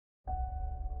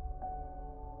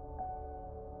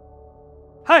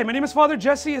Hi, my name is Father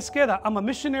Jesse Esqueda. I'm a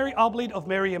missionary oblate of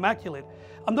Mary Immaculate.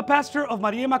 I'm the pastor of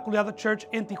Maria Inmaculada Church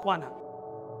in Tijuana.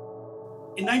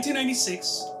 In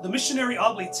 1996, the missionary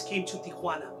oblates came to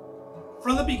Tijuana.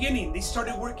 From the beginning, they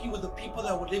started working with the people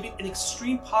that were living in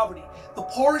extreme poverty, the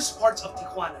poorest parts of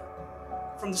Tijuana.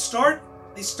 From the start,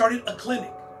 they started a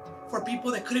clinic for people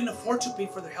that couldn't afford to pay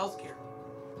for their health care.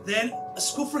 Then, a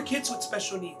school for kids with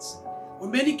special needs,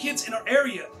 where many kids in our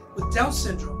area with Down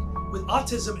syndrome, with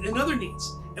autism and other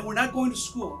needs, and were not going to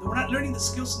school. They were not learning the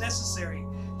skills necessary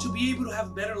to be able to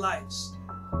have better lives.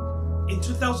 In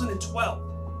 2012,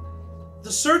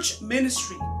 the Search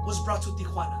Ministry was brought to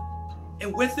Tijuana.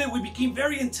 And with it, we became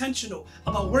very intentional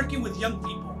about working with young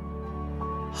people.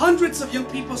 Hundreds of young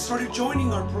people started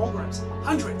joining our programs,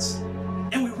 hundreds.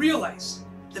 And we realized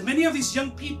that many of these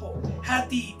young people had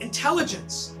the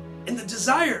intelligence and the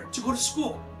desire to go to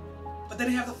school, but they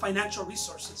didn't have the financial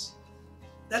resources.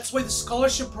 That's why the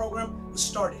scholarship program was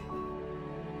started.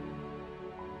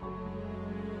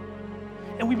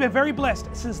 And we've been very blessed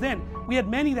since then. We had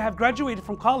many that have graduated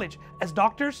from college as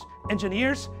doctors,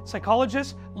 engineers,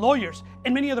 psychologists, lawyers,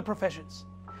 and many other professions.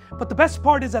 But the best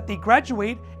part is that they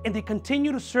graduate and they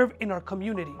continue to serve in our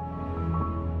community.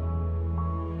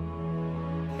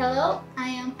 Hello, I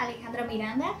am Alejandra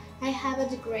Miranda. I have a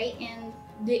degree in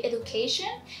the education.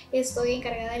 Estoy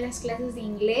encargada de las clases de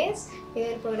inglés,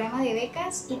 del programa de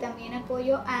becas y también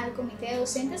apoyo al comité de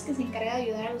docentes que se encarga de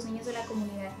ayudar a los niños de la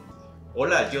comunidad.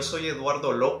 Hola, yo soy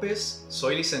Eduardo López,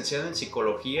 soy licenciado en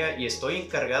Psicología y estoy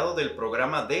encargado del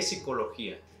programa de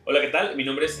Psicología. Hola, ¿qué tal? Mi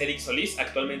nombre es Eric Solís.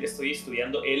 Actualmente estoy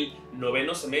estudiando el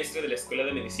 9º semestre de la Escuela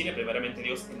de Medicina. Primeramente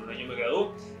Dios, en un año me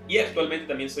gradúo. Y actualmente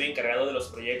también soy encargado de los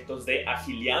proyectos de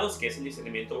afiliados, que es el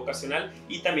discernimiento vocacional,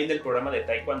 y también del programa de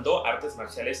Taekwondo, artes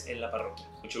marciales en la parroquia.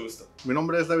 Mucho gusto. Mi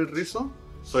nombre es David Rizzo,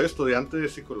 soy estudiante de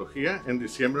Psicología. En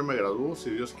diciembre me gradúo, si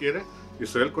Dios quiere, y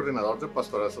soy el coordinador de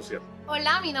Pastoral Social.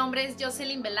 Hola, mi nombre es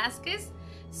Jocelyn Velázquez.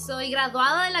 Soy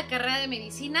graduada de la carrera de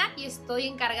Medicina y estoy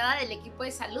encargada del equipo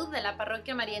de salud de la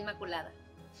Parroquia María Inmaculada.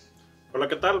 Hola,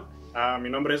 ¿qué tal? Mi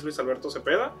nombre es Luis Alberto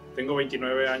Cepeda, tengo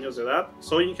 29 años de edad,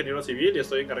 soy ingeniero civil y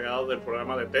estoy encargado del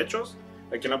programa de techos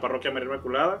aquí en la Parroquia María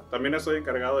Inmaculada. También estoy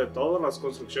encargado de todas las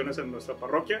construcciones en nuestra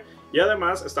parroquia y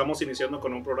además estamos iniciando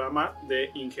con un programa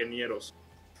de ingenieros.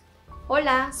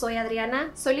 Hola, soy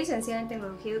Adriana, soy licenciada en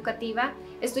Tecnología Educativa,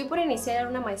 estoy por iniciar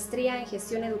una maestría en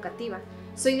Gestión Educativa.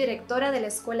 Soy directora de la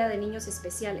Escuela de Niños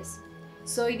Especiales.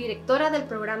 Soy directora del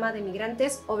programa de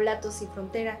Migrantes Oblatos Sin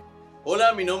Frontera.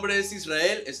 Hola, mi nombre es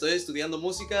Israel, estoy estudiando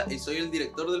música y soy el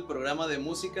director del programa de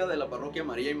música de la Parroquia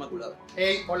María Inmaculada.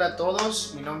 Hey, hola a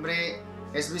todos, mi nombre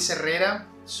es Luis Herrera,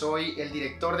 soy el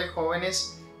director de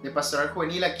jóvenes de Pastoral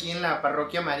Juvenil aquí en la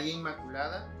Parroquia María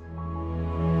Inmaculada.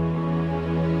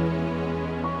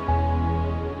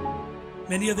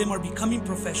 Many of them are becoming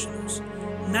professionals.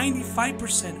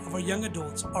 95% of our young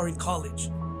adults are in college.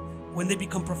 When they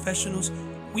become professionals,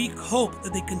 we hope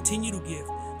that they continue to give,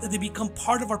 that they become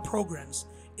part of our programs.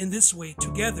 In this way,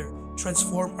 together,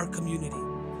 transform our community.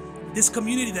 This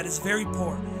community that is very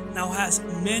poor now has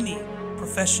many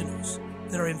professionals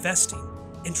that are investing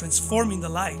in transforming the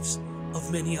lives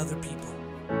of many other people.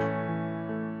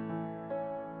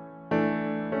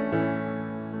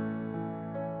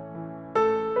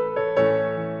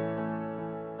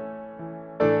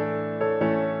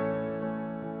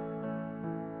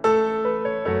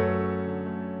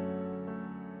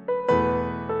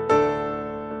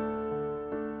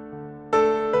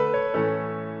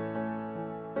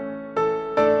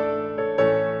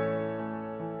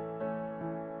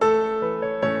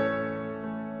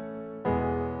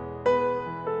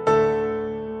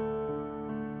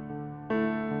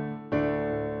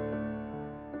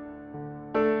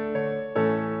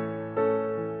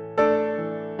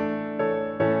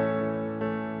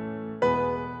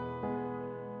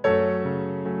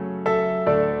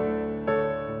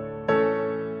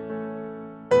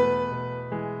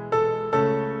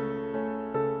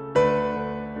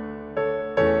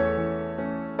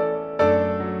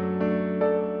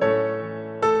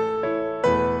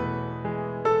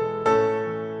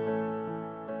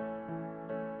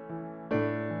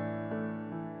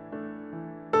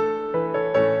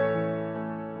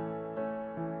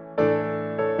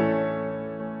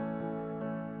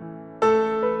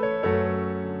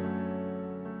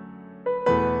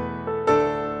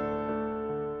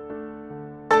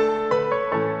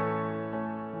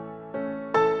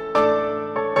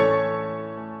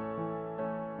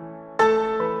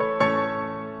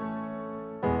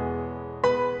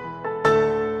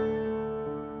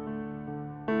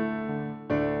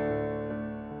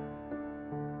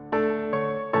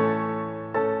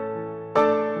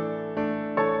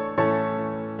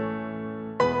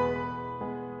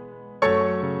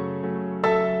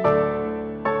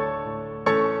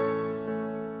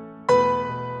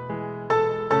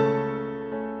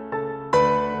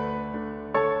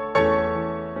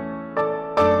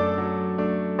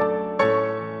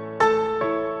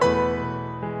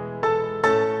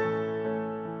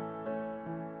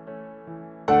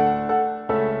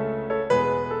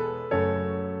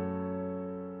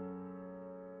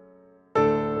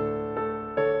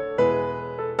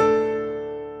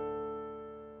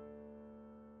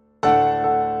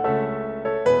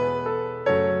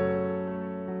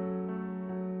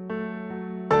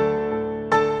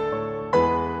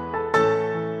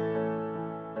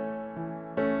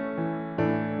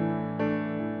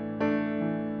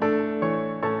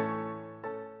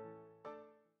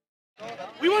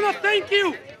 Thank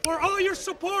you for all your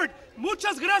support.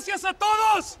 Muchas gracias a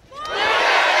todos.